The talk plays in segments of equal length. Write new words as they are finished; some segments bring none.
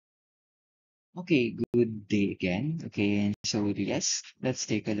Okay, good day again. Okay, and so yes, let's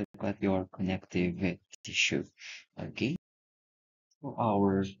take a look at your connective tissue. Okay, so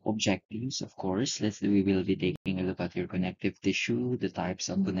our objectives, of course, we will be taking a look at your connective tissue, the types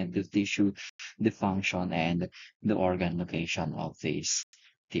of connective tissue, the function, and the organ location of these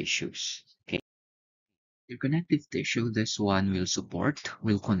tissues. Okay. Your connective tissue, this one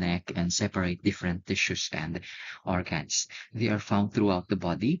will connect and separate different tissues and organs. They are found throughout the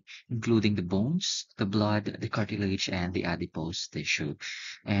body, including the bones, the blood, the cartilage, and the adipose tissue.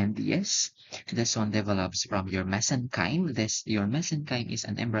 And yes, this one develops from your mesenchyme. Your mesenchyme is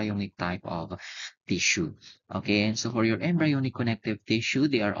an embryonic type of tissue. Okay, and so for your embryonic connective tissue,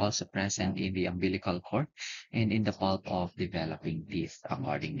 they are also present in the umbilical cord and in the pulp of developing teeth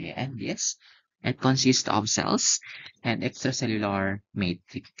accordingly. And yes, it consists of cells and extracellular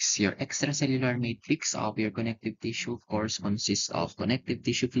matrix. Your extracellular matrix of your connective tissue, of course, consists of connective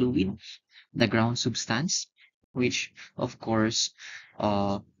tissue fluid, the ground substance, which, of course,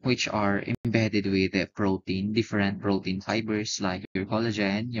 which are embedded with a protein, different protein fibers like your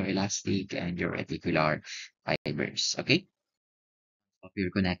collagen, your elastic, and your reticular fibers. Okay, of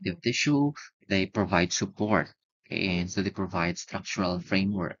your connective tissue, they provide support. Okay, and so they provide structural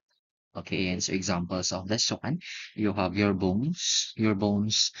framework. Okay, and so examples of this one, you have your bones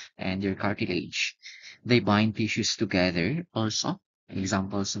and your cartilage. They bind tissues together also.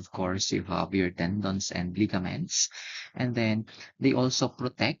 Examples, of course, you have your tendons and ligaments. And then they also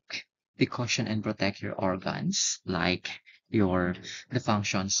they cushion and protect your organs, like your the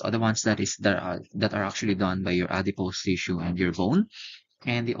functions or the ones that are actually done by your adipose tissue and your bone.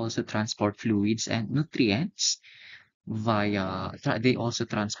 And they also transport fluids and nutrients they also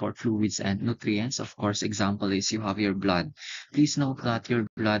transport fluids and nutrients. Of course, example is you have your blood. Please note that your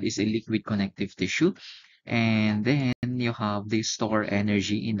blood is a liquid connective tissue, and then you have they store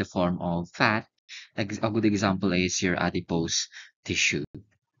energy in the form of fat. A good example is your adipose tissue.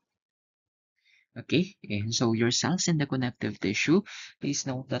 Okay, and so your cells in the connective tissue, please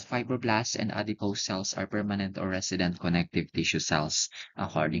note that fibroblasts and adipose cells are permanent or resident connective tissue cells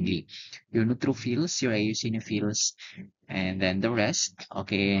accordingly. Your neutrophils, your eosinophils, and then the rest.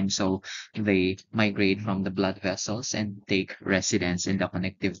 Okay, and so they migrate from the blood vessels and take residence in the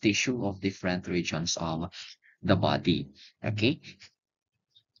connective tissue of different regions of the body. Okay,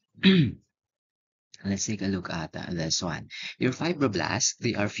 let's take a look at this one. Your fibroblasts,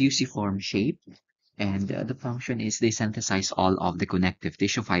 they are fusiform shape. And the function is they synthesize all of the connective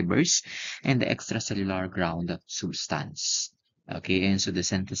tissue fibers and the extracellular ground substance. Okay, and so they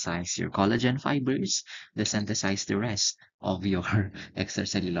synthesize your collagen fibers, they synthesize the rest of your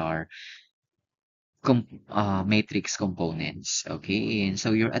extracellular matrix components. Okay, and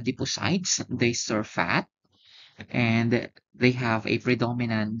so your adipocytes, they store fat and they have the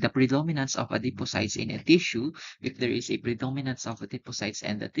predominance of adipocytes in a tissue. If there is a predominance of adipocytes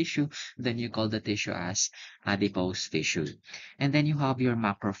in the tissue, then you call the tissue as adipose tissue. And then you have your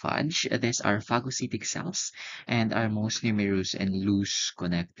macrophage. These are phagocytic cells and are most numerous and loose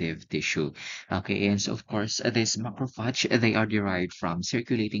connective tissue. Okay, and so of course, this macrophage, they are derived from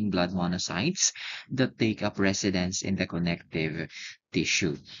circulating blood monocytes that take up residence in the connective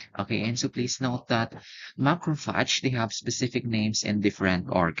tissue. Okay, and so please note that macrophage, they have specific names in different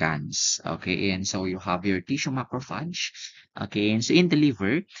organs. Okay, and so you have your tissue macrophage. Okay, and so in the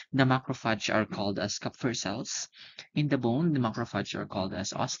liver, the macrophage are called as Kupffer cells. In the bone, the macrophage are called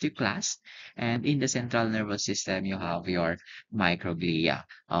as osteoclast. And in the central nervous system, you have your microglia.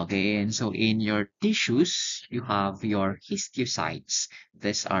 Okay, and so in your tissues, you have your histiocytes.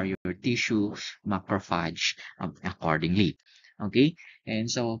 These are your tissue macrophage accordingly. Okay, and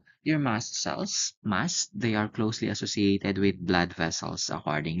so your mast, they are closely associated with blood vessels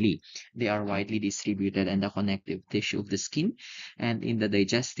accordingly. They are widely distributed in the connective tissue of the skin and in the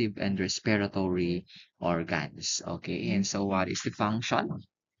digestive and respiratory organs. Okay, and so what is the function?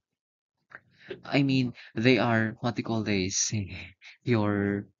 I mean, they are what they call this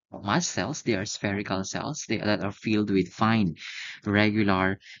your mast cells. They are spherical cells that are filled with fine,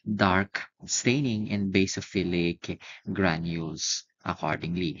 regular, dark staining and basophilic granules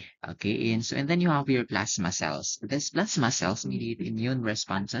accordingly. Okay, and then you have your plasma cells. These plasma cells mediate immune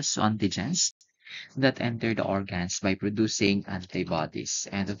responses to antigens that enter the organs by producing antibodies.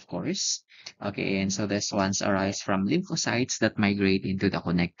 And of course, okay, and so these ones arise from lymphocytes that migrate into the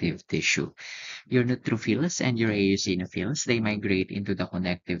connective tissue. Your neutrophils and your eosinophils, they migrate into the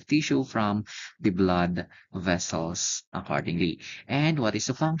connective tissue from the blood vessels accordingly. And what is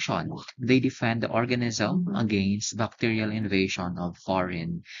the function? They defend the organism against bacterial invasion of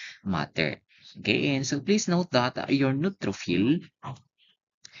foreign matter. Okay, and so please note that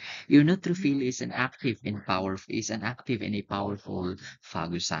Your neutrophil is an active and a powerful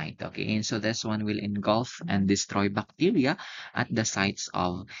phagocyte. Okay, and so this one will engulf and destroy bacteria at the sites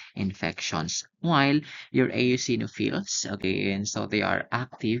of infections. While your eosinophils, okay, and so they are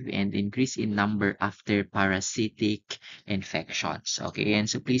active and increase in number after parasitic infections. Okay, and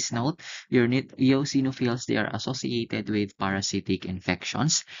so please note your eosinophils, they are associated with parasitic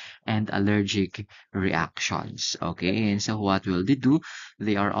infections and allergic reactions. Okay, and so what will they do?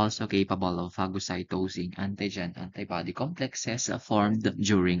 They are also capable of phagocytosing antigen-antibody complexes formed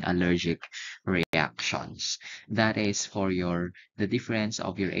during allergic reactions. That is for the difference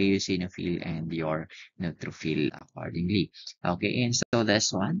of your eosinophil and your neutrophil accordingly. Okay, and so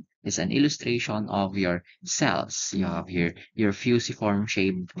this one is an illustration of your cells. You have here your fusiform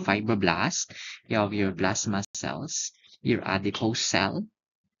shaped fibroblast, you have your plasma cells, your adipocytes,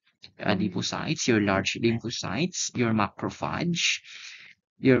 your large lymphocytes, your macrophage,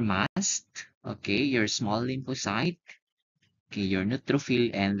 your mast, okay, your small lymphocyte, okay, your neutrophil,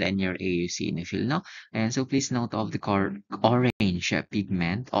 and then your eosinophil. No? And so please note of the orange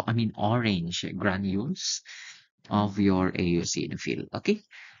pigment, or I mean orange granules of your eosinophil. Okay,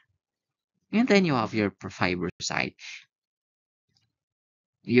 and then you have your fibrocyte.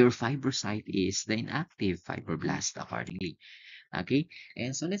 Your fibrocyte is the inactive fibroblast accordingly. Okay,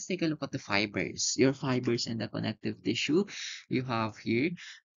 and so let's take a look at the fibers. Your fibers in the connective tissue, you have here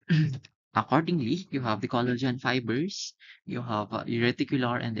accordingly, you have the collagen fibers, you have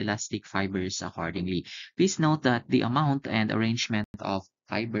reticular and elastic fibers accordingly. Please note that the amount and arrangement of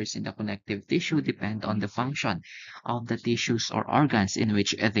fibers in the connective tissue depend on the function of the tissues or organs in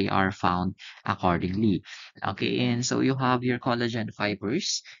which they are found accordingly. Okay, and so you have your collagen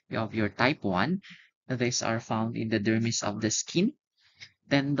fibers, you have your type 1. These are found in the dermis of the skin,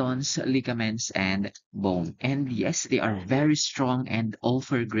 tendons, ligaments, and bone. And yes, they are very strong and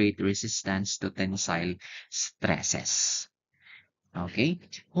offer great resistance to tensile stresses. Okay,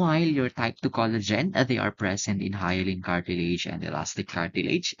 while your type 2 collagen, they are present in hyaline cartilage and elastic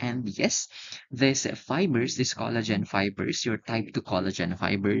cartilage. And yes, these collagen fibers, your type 2 collagen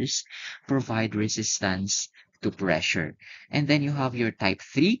fibers, provide resistance to pressure. And then you have your type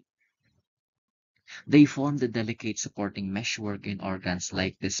 3. They form the delicate supporting meshwork in organs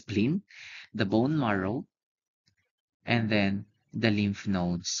like the spleen, the bone marrow, and then the lymph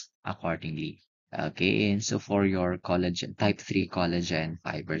nodes accordingly. Okay, and so for your collagen, type 3 collagen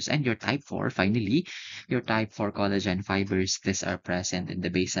fibers, and your type 4, finally, your type 4 collagen fibers, these are present in the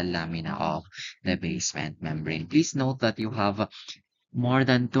basal lamina of the basement membrane. Please note that you have more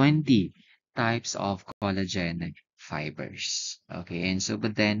than 20 types of collagen fibers. Okay, and so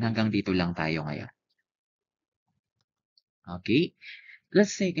but then hanggang dito lang tayo ngayon. Okay,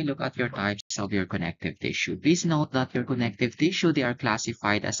 let's take a look at your types of your connective tissue. Please note that your connective tissue, they are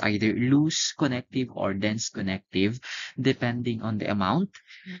classified as either loose connective or dense connective, depending on the amount,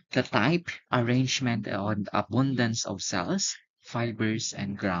 the type, arrangement, and abundance of cells, fibers,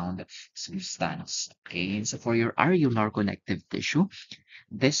 and ground substance. Okay, and so for your areolar connective tissue,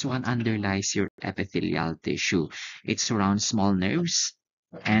 this one underlies your epithelial tissue. It surrounds small nerves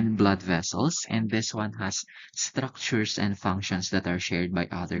and blood vessels, and this one has structures and functions that are shared by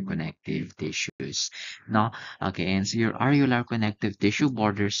other connective tissues. Now, okay, and so your areolar connective tissue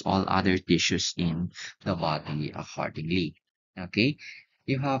borders all other tissues in the body accordingly. Okay,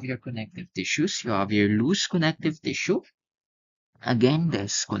 you have your connective tissues, you have your loose connective tissue. Again,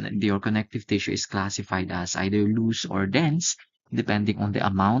 your connective tissue is classified as either loose or dense, depending on the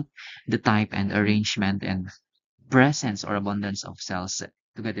amount, the type, and arrangement and presence or abundance of cells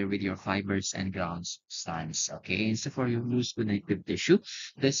together with your fibers and ground substance. Okay, and so for your loose connective tissue,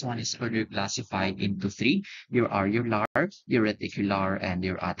 this one is further classified into three: your areolar, your reticular, and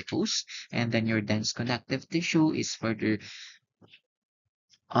your adipose. And then your dense connective tissue is further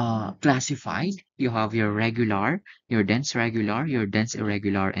classified. You have your dense regular, your dense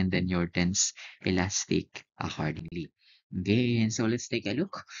irregular, and then your dense elastic accordingly. Okay, and so let's take a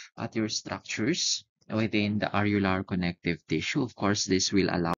look at your structures within the areolar connective tissue. Of course, this will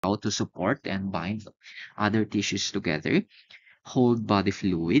allow to support and bind other tissues together, hold body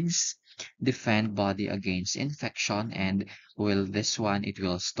fluids, defend body against infection, and this one, it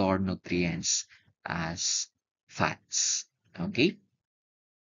will store nutrients as fats. Okay.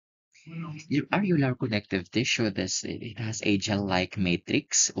 Your areolar connective tissue, this it has a gel-like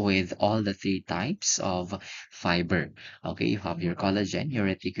matrix with all the three types of fiber. Okay, you have your collagen, your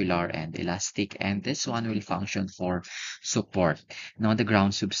reticular, and elastic, and this one will function for support. Now, the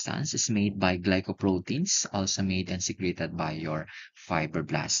ground substance is made by glycoproteins, also made and secreted by your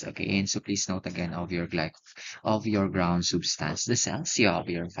fibroblasts. Okay, and so please note again of your ground substance, the cells. You have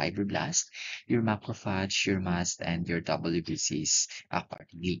your fibroblast, your macrophage, your mast, and your WBCs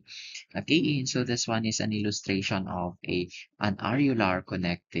accordingly. Okay, and so this one is an illustration of an areolar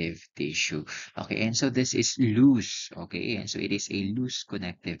connective tissue. Okay, and so this is loose. Okay, and so it is a loose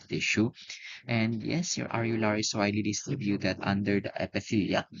connective tissue. And yes, your areolar is widely distributed under the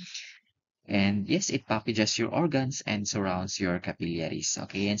epithelia. And yes, it packages your organs and surrounds your capillaries.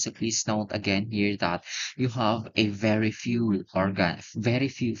 Okay, and so please note again here that you have a very few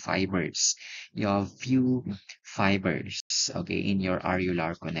fibers. You have few fibers, okay, in your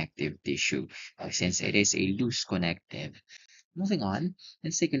areolar connective tissue, since it is a loose connective. Moving on,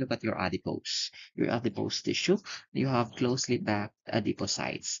 let's take a look at your adipose. Your adipose tissue, you have closely packed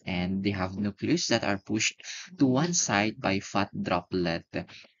adipocytes, and they have nucleus that are pushed to one side by fat droplet.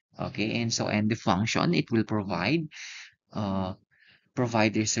 Okay, and the function it will uh,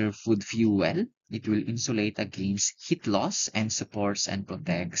 provide reserve food fuel. It will insulate against heat loss and supports and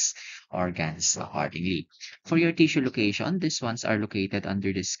protects organs accordingly. For your tissue location, these ones are located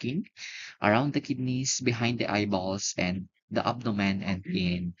under the skin, around the kidneys, behind the eyeballs, and the abdomen and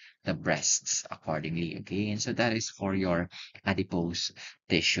in the breasts accordingly. Okay, and so that is for your adipose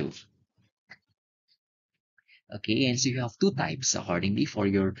tissue. Okay, and so you have two types accordingly for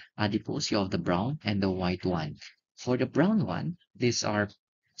your adipose. You have the brown and the white one. For the brown one, these are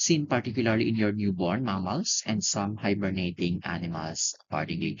seen particularly in your newborn mammals and some hibernating animals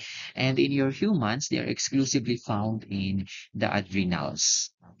accordingly. And in your humans, they are exclusively found in the adrenals.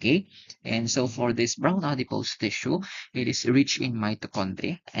 Okay, and so for this brown adipose tissue, it is rich in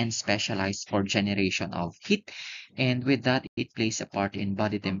mitochondria and specialized for generation of heat. And with that, it plays a part in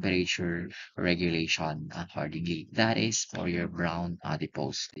body temperature regulation accordingly. That is for your brown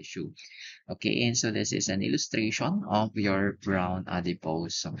adipose tissue. Okay, and so this is an illustration of your brown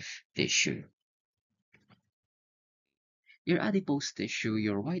adipose tissue. Your adipose tissue,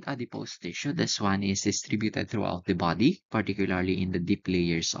 your white adipose tissue, this one is distributed throughout the body, particularly in the deep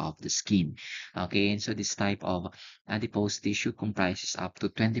layers of the skin. Okay, and so this type of adipose tissue comprises up to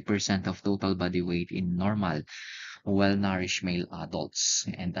 20% of total body weight in normal well-nourished male adults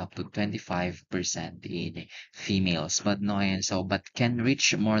and up to 25% in females, but can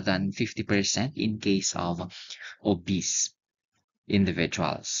reach more than 50% in case of obese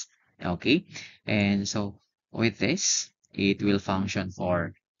individuals. Okay, and so with this, it will function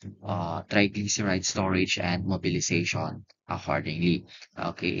for triglyceride storage and mobilization accordingly.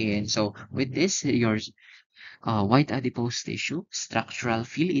 Okay, and so with this, your white adipose tissue, structural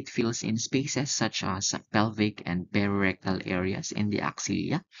fill, it fills in spaces such as pelvic and perirectal areas in the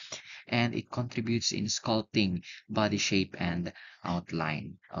axilla, and it contributes in sculpting body shape and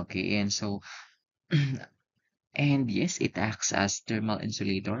outline. Okay, and so, and yes, it acts as thermal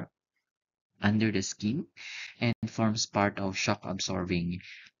insulator under the skin and forms part of shock absorbing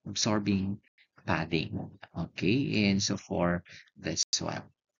padding. Okay, and so for this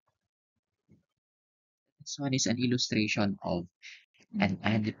one is an illustration of an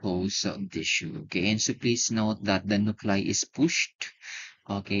adipose tissue. Okay, and so please note that the nuclei is pushed.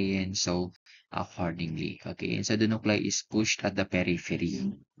 Okay, and so accordingly. Okay, and so the nuclei is pushed at the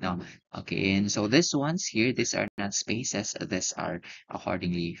periphery. Now, okay, and so these ones here, these are not spaces, these are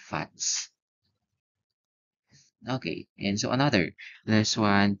accordingly fats. Okay, and so this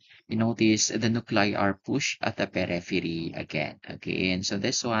one, you notice the nuclei are pushed at the periphery again. Okay, and so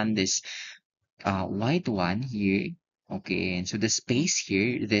this white one here, okay, and so the space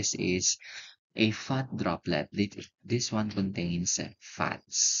here, this is a fat droplet. This one contains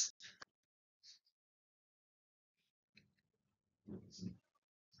fats.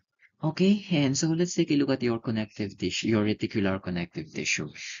 Okay, and so let's take a look at your connective tissue, your reticular connective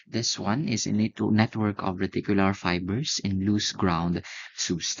tissue. This one is a network of reticular fibers in loose ground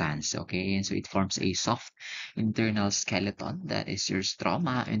substance. Okay, and so it forms a soft internal skeleton that is your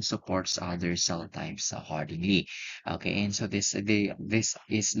stroma and supports other cell types accordingly. Okay, and so this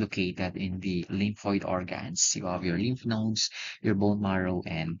is located in the lymphoid organs. You have your lymph nodes, your bone marrow,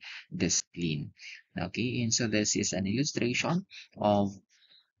 and the spleen. Okay, and so this is an illustration of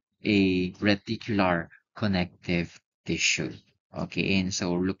a reticular connective tissue. Okay, and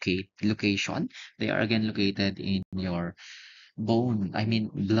so location, they are again located in your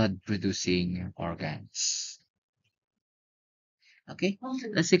blood producing organs. Okay,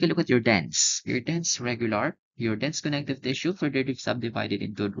 let's take a look at your dense. Your dense connective tissue further subdivided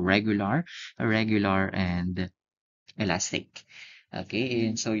into regular, irregular, and elastic. Okay,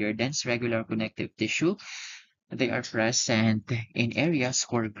 and so your dense regular connective tissue, they are present in areas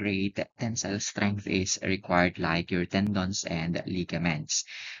where great tensile strength is required, like your tendons and ligaments.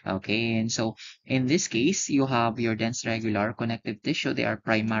 Okay, and so in this case, you have your dense regular connective tissue. They are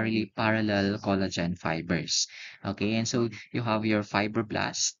primarily parallel collagen fibers. Okay, and so you have your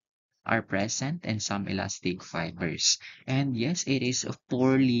fibroblasts are present and some elastic fibers. And yes, it is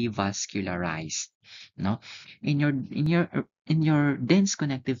poorly vascularized. No, in your dense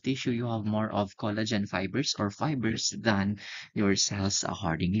connective tissue, you have more of collagen fibers or fibers than your cells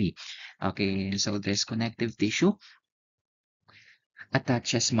accordingly. Okay, so this connective tissue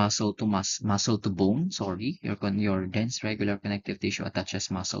attaches muscle to bone. Sorry, your dense regular connective tissue attaches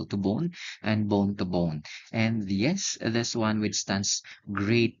muscle to bone and bone to bone. And yes, this one withstands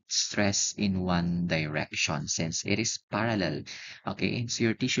great stress in one direction since it is parallel. Okay, and so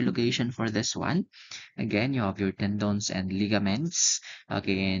your tissue location for this one, again, you have your tendons and ligaments.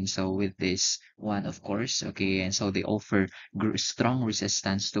 Okay, and so with this one, of course, okay, and so they offer strong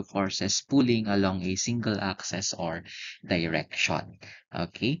resistance to forces pulling along a single axis or direction.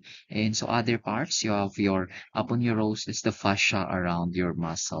 Okay, and so other parts, you have your aponeurosis, the fascia around your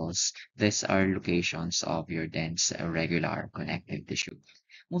muscles. These are locations of your dense regular connective tissue.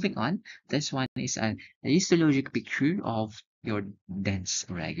 Moving on, this one is a histologic picture of your dense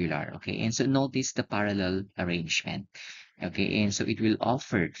regular. Okay, and so notice the parallel arrangement. Okay, and so it will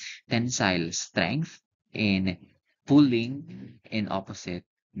offer tensile strength in pulling in opposite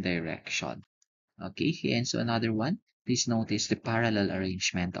direction. Okay, and so another one, please notice the parallel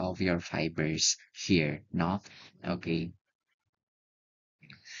arrangement of your fibers here, no? Okay,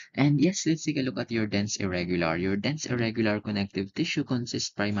 and yes, let's take a look at your dense irregular. Your dense irregular connective tissue consists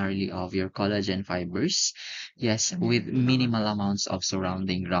primarily of your collagen fibers, yes, with minimal amounts of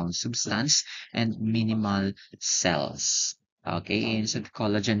surrounding ground substance and minimal cells. Okay, and so the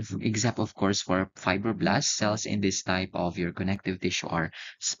collagen, except of course for fibroblasts, cells in this type of your connective tissue are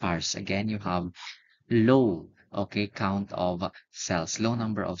sparse. Again, you have low, okay, count of cells, low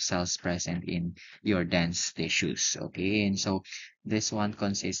number of cells present in your dense tissues. Okay, and so this one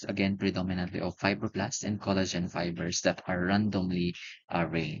consists again predominantly of fibroblasts and collagen fibers that are randomly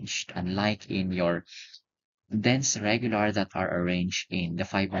arranged, unlike in your dense regular that are arranged in the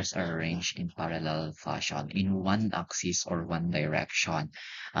fibers are arranged in parallel fashion in one axis or one direction.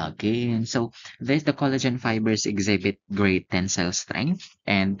 Okay, and so the collagen fibers exhibit great tensile strength,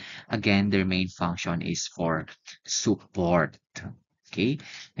 and again their main function is for support. Okay,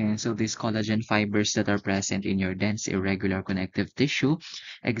 and so these collagen fibers that are present in your dense irregular connective tissue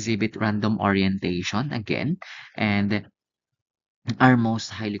exhibit random orientation again, and are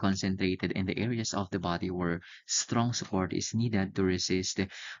most highly concentrated in the areas of the body where strong support is needed to resist the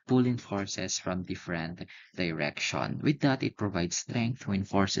pulling forces from different directions. With that, it provides strength when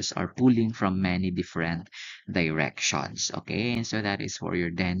forces are pulling from many different directions. Okay, and so that is for your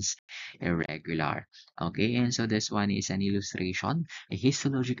dense irregular. Okay, and so this one is an illustration, a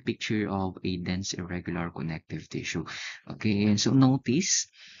histologic picture of a dense irregular connective tissue. Okay, and so notice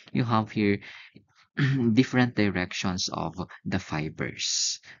you have here different directions of the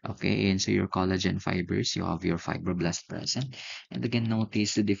fibers. Okay, and so your collagen fibers, you have your fibroblast present. And again,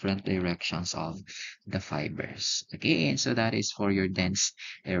 notice the different directions of the fibers. Okay, and so that is for your dense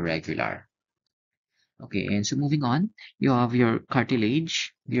irregular. Okay, and so moving on, you have your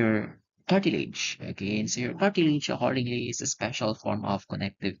cartilage, Okay, and so your cartilage accordingly is a special form of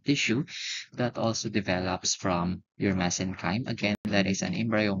connective tissue that also develops from your mesenchyme. Again, that is an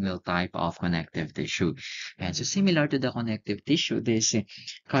embryonal type of connective tissue. And so similar to the connective tissue, this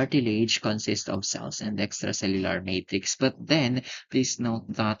cartilage consists of cells and extracellular matrix, but then please note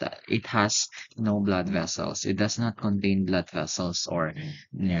that it has no blood vessels. It does not contain blood vessels or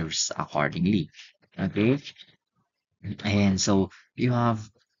nerves accordingly. Okay, and so you have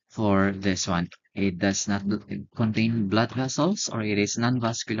for this one, it does not contain blood vessels, or it is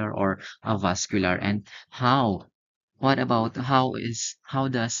non-vascular or avascular. And what about how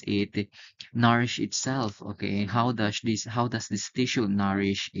does it nourish itself? Okay, how does this tissue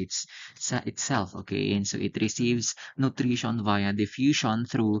nourish itself? Okay, and so it receives nutrition via diffusion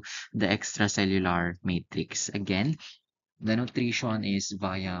through the extracellular matrix. Again, The nutrition is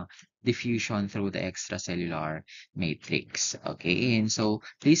via diffusion through the extracellular matrix. Okay, and so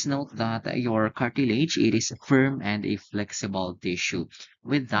please note that your cartilage, it is firm and a flexible tissue.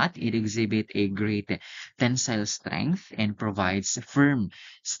 With that, it exhibits a great tensile strength and provides firm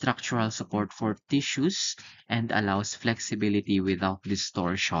structural support for tissues and allows flexibility without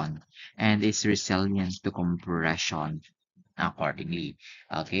distortion and is resilient to compression accordingly.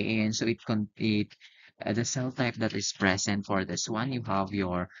 Okay, and so the cell type that is present for this one, you have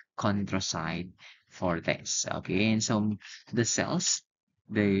your chondrocyte for this. Okay, and so the cells,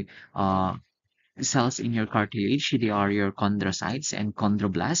 the cells in your cartilage, they are your chondrocytes and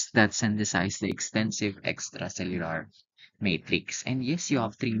chondroblasts that synthesize the extensive extracellular matrix. And yes, you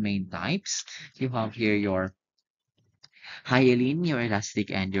have three main types. You have here your hyaline, your elastic,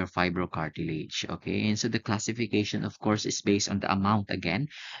 and your fibrocartilage. Okay, and so the classification, of course, is based on the amount again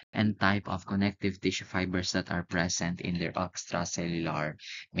and type of connective tissue fibers that are present in their extracellular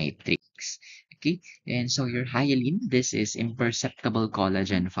matrix. Okay, and so your hyaline, this is imperceptible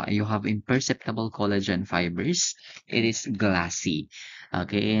collagen. You have imperceptible collagen fibers. It is glassy.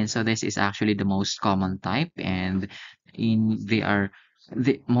 Okay, and so this is actually the most common type, and they are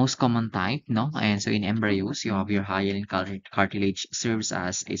the most common type, no? And so in embryos, you have your hyaline cartilage serves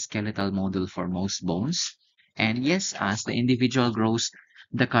as a skeletal model for most bones. And yes, as the individual grows,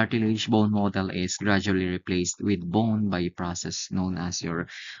 the cartilage bone model is gradually replaced with bone by a process known as your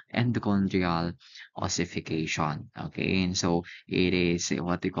endochondral ossification. Okay, and so it is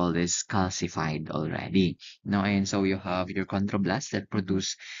what we call this calcified already. No, and so you have your chondroblasts that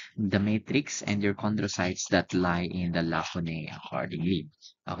produce the matrix and your chondrocytes that lie in the lacunae accordingly.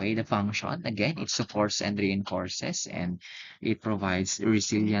 Okay, the function, again, it supports and reinforces and it provides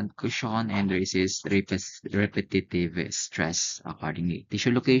resilient cushion and resists repetitive stress accordingly.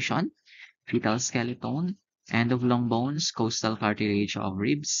 Tissue location, fetal skeleton, end of long bones, costal cartilage of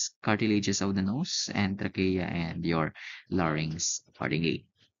ribs, cartilages of the nose, and trachea and your larynx accordingly.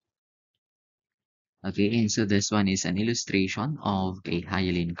 Okay, and so this one is an illustration of a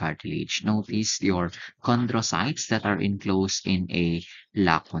hyaline cartilage. Notice your chondrocytes that are enclosed in a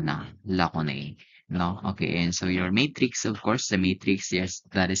lacunae. No, okay, and so your matrix, of course, the matrix, yes,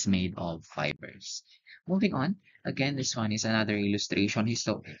 that is made of fibers. Moving on, again, this one is another illustration,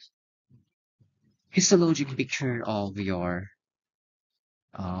 histologic picture of your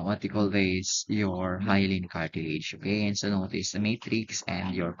what you call this, your hyaline cartilage. Okay, and so notice the matrix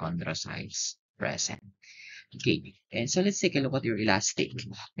and your chondrocytes present. Okay, and so let's take a look at your elastic.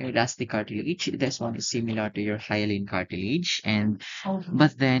 Your elastic cartilage, this one is similar to your hyaline cartilage, and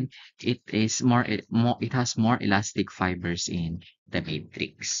but then it has more elastic fibers in the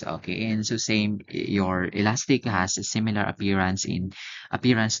matrix. Okay, and so same, your elastic has a similar appearance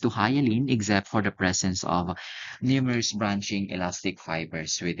to hyaline, except for the presence of numerous branching elastic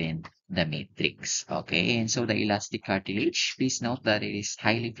fibers within the matrix. Okay, and so the elastic cartilage, please note that it is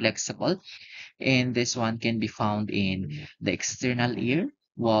highly flexible, and this one can be found in the external ear,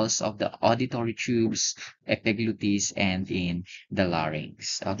 walls of the auditory tubes, epiglottis, and in the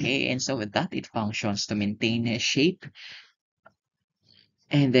larynx. Okay, and so with that, it functions to maintain a shape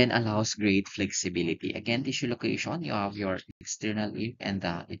and then allows great flexibility. Again, tissue location, you have your external ear and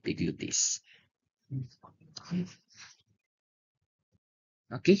the epiglottis.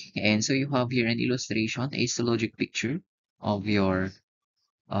 Okay, and so you have here an illustration, a histologic picture of your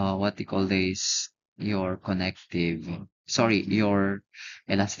what they call this, your your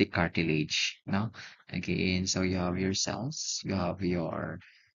elastic cartilage, no? Okay, and so you have your cells, you have your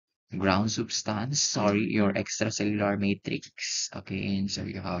ground substance, your extracellular matrix. Okay, and so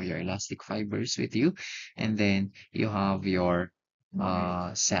you have your elastic fibers with you, and then you have your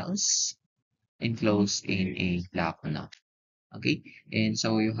cells enclosed in a lacuna. Okay, and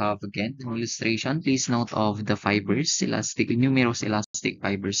so you have again an illustration. Please note of the fibers, numerous elastic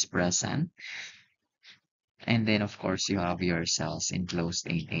fibers present. And then, of course, you have your cells enclosed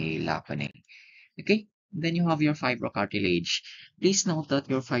in a lacunae. Okay, then you have your fibrocartilage. Please note that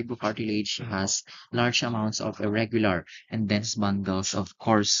your fibrocartilage has large amounts of irregular and dense bundles of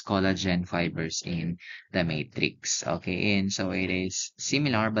coarse collagen fibers in the matrix. Okay, and so it is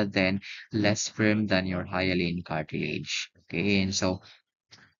similar but then less firm than your hyaline cartilage. Okay, and so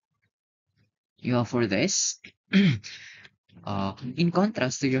you have for this. In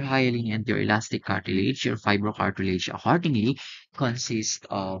contrast to your hyaline and your elastic cartilage, your fibrocartilage accordingly consists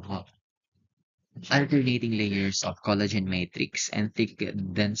of alternating layers of collagen matrix and thick,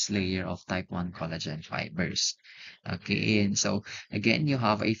 dense layer of type 1 collagen fibers. Okay, and so again, you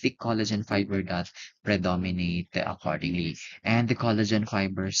have a thick collagen fiber that predominate accordingly. And the collagen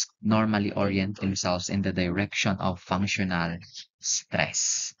fibers normally orient themselves in the direction of functional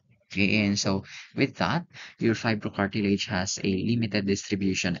stress. Okay, and so with that, your fibrocartilage has a limited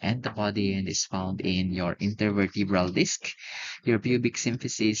distribution and the body and is found in your intervertebral disc, your pubic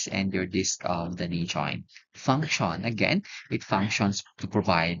symphysis, and your disc of the knee joint. Function, again, it functions to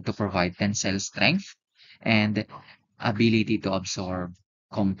provide tensile strength and ability to absorb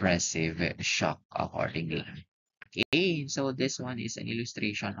compressive shock accordingly. Okay, so this one is an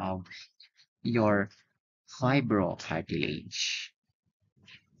illustration of your fibrocartilage.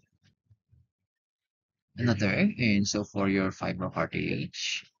 Another, and so for your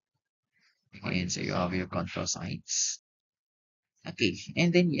fibrocartilage, and so you have your chondrocytes. Okay,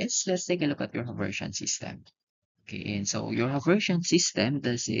 and then yes, let's take a look at your Haversian system. Okay, and so your Haversian system,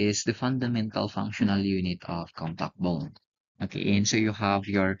 this is the fundamental functional unit of contact bone. Okay, and so you have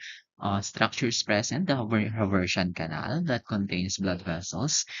your structures present, the Haversian canal that contains blood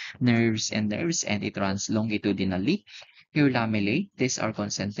vessels, nerves, and it runs longitudinally. Your lamellae, these are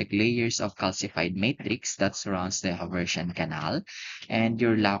concentric layers of calcified matrix that surrounds the Haversian canal, and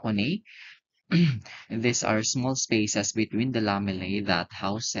your lacunae, these are small spaces between the lamellae that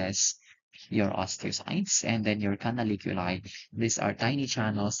houses your osteocytes, and then your canaliculi. These are tiny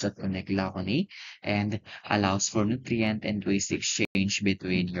channels that connect lacunae and allows for nutrient and waste exchange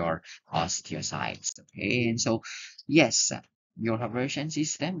between your osteocytes. Okay, and so yes, your Haversian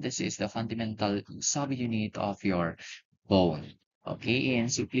system, this is the fundamental subunit of your bone. Okay, and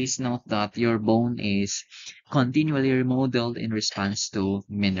so please note that your bone is continually remodeled in response to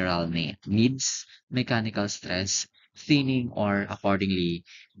mineral needs, mechanical stress, thinning, or accordingly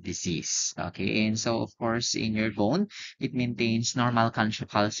disease. Okay, and so of course in your bone, it maintains normal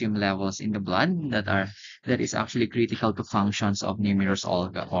calcium levels in the blood that is actually critical to functions of numerous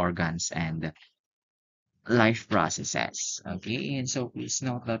organs and life processes. Okay, and so please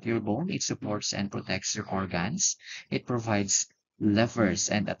note that your bone, it supports and protects your organs. It provides levers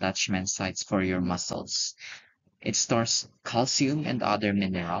and attachment sites for your muscles. It stores calcium and other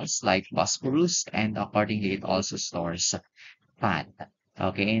minerals like phosphorus, and accordingly, it also stores fat.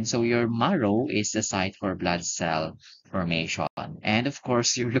 Okay, and so your marrow is the site for blood cell formation. And of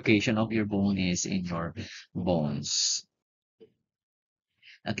course, your location of your bone is in your bones.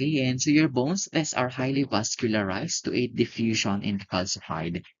 Okay, and so your bones, these are highly vascularized to aid diffusion in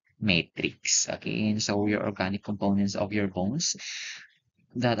calcified matrix. Okay, and so your organic components of your bones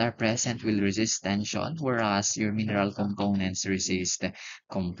that are present will resist tension, whereas your mineral components resist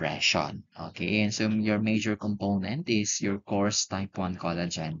compression. Okay, and so your major component is your coarse type 1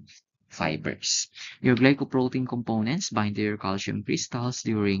 collagen fibers. Your glycoprotein components bind to your calcium crystals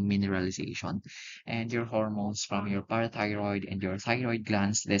during mineralization, and your hormones from your parathyroid and your thyroid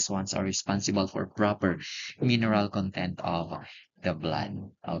glands, these ones are responsible for proper mineral content of the blood.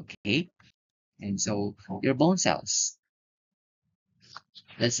 Okay, and so your bone cells.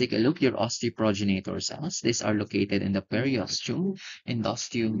 Let's take a look. Your osteoprogenitor cells. These are located in the periosteum,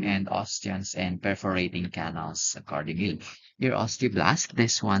 endosteum, and osteons and perforating canals accordingly. Your osteoblasts,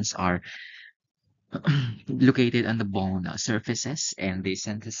 these ones are located on the bone surfaces and they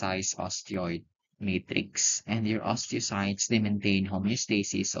synthesize osteoid matrix. And your osteocytes, they maintain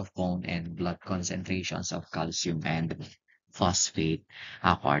homeostasis of bone and blood concentrations of calcium and phosphate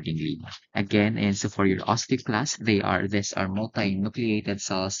accordingly. Again, and so for your osteoclasts, these are multinucleated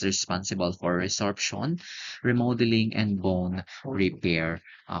cells responsible for resorption, remodeling, and bone repair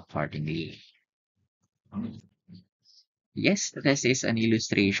accordingly. Yes, this is an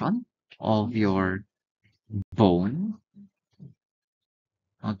illustration of your bone.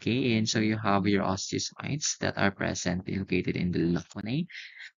 Okay, and so you have your osteocytes that are present located in the lacunae.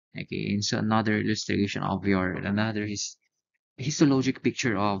 Okay, and so another histologic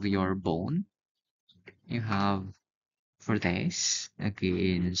picture of your bone. You have for this.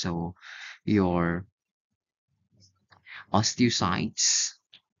 Okay, and so your osteocytes.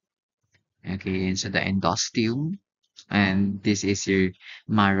 Okay, and so the endosteum, and this is your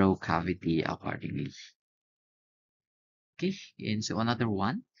marrow cavity accordingly. Okay, and so another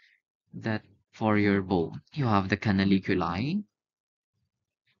one that for your bone, you have the canaliculi,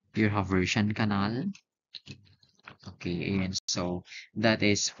 your Haversian canal. Okay, and so that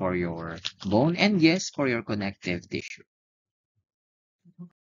is for your bone, and yes, for your connective tissue.